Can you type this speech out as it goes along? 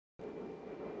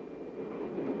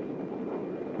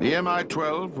The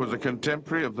Mi-12 was a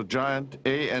contemporary of the giant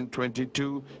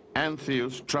AN-22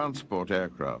 Antheus transport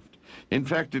aircraft. In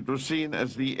fact, it was seen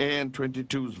as the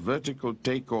AN-22's vertical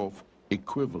takeoff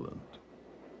equivalent.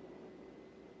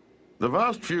 The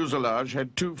vast fuselage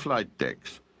had two flight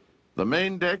decks. The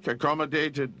main deck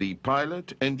accommodated the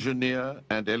pilot, engineer,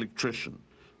 and electrician.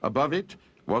 Above it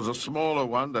was a smaller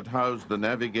one that housed the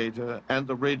navigator and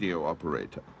the radio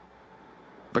operator.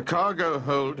 The cargo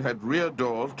hold had rear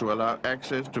doors to allow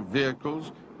access to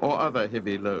vehicles or other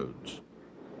heavy loads.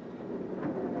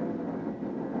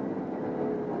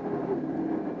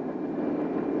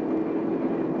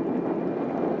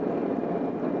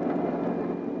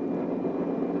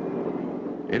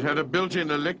 It had a built-in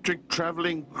electric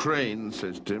traveling crane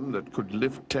system that could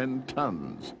lift 10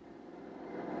 tons.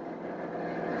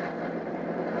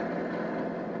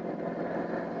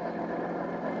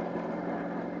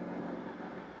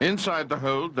 Inside the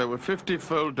hold, there were 50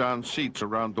 fold-down seats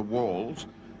around the walls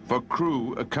for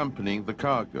crew accompanying the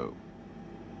cargo.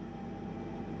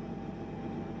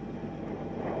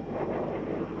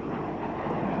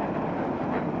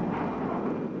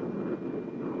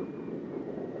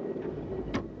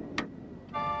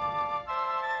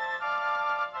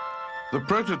 The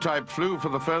prototype flew for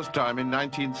the first time in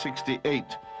 1968,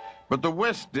 but the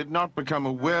West did not become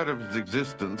aware of its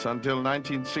existence until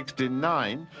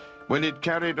 1969, when it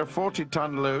carried a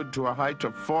 40-ton load to a height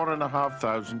of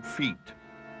 4,500 feet.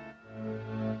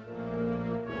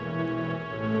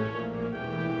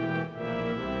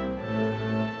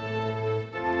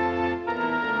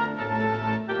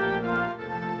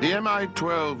 The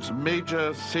Mi-12's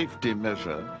major safety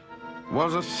measure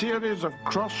was a series of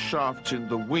cross shafts in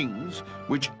the wings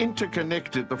which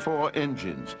interconnected the four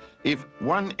engines. If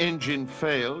one engine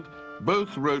failed,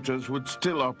 both rotors would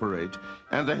still operate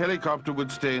and the helicopter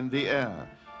would stay in the air.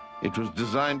 It was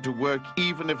designed to work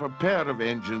even if a pair of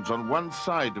engines on one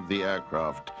side of the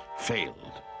aircraft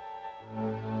failed.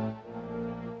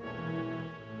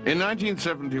 In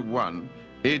 1971,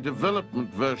 a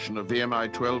development version of the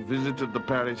Mi-12 visited the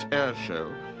Paris Air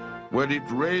Show, where it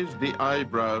raised the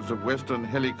eyebrows of Western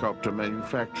helicopter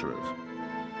manufacturers.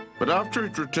 But after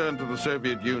it returned to the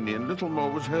Soviet Union, little more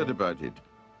was heard about it.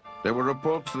 There were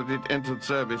reports that it entered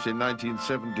service in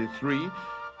 1973,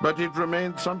 but it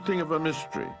remained something of a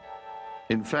mystery.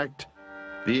 In fact,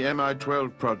 the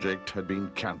Mi-12 project had been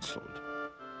cancelled.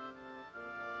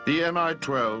 The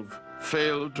Mi-12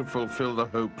 failed to fulfill the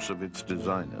hopes of its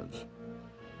designers.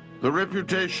 The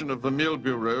reputation of the Mill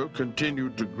Bureau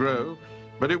continued to grow,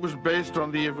 but it was based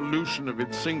on the evolution of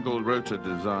its single rotor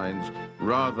designs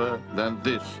rather than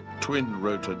this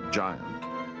twin-rotor giant.